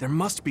 There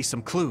must be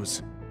some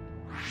clues.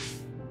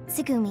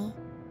 Tsugumi,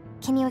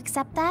 can you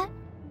accept that?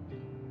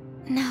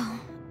 No,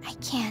 I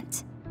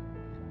can't.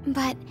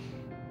 But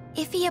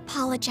if he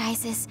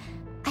apologizes,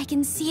 I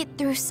can see it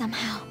through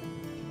somehow.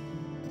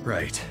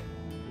 Right.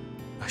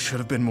 I should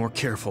have been more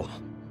careful.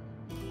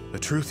 The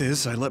truth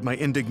is, I let my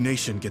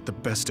indignation get the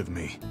best of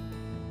me.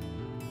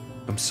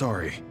 I'm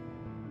sorry.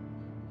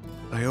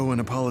 I owe an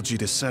apology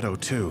to Seto,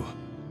 too.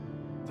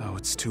 Though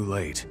it's too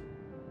late.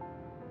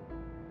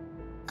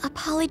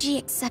 Apology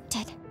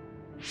accepted.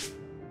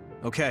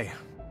 Okay,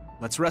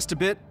 let's rest a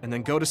bit and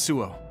then go to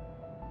Suo.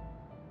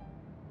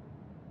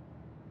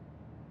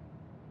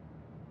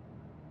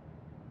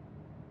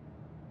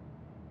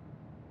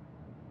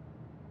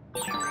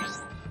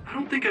 I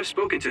don't think I've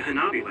spoken to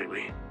Hanabi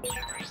lately.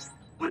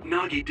 What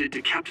Nagi did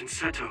to Captain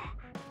Seto.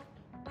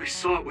 I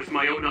saw it with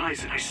my own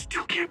eyes and I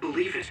still can't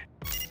believe it.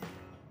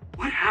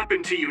 What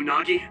happened to you,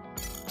 Nagi?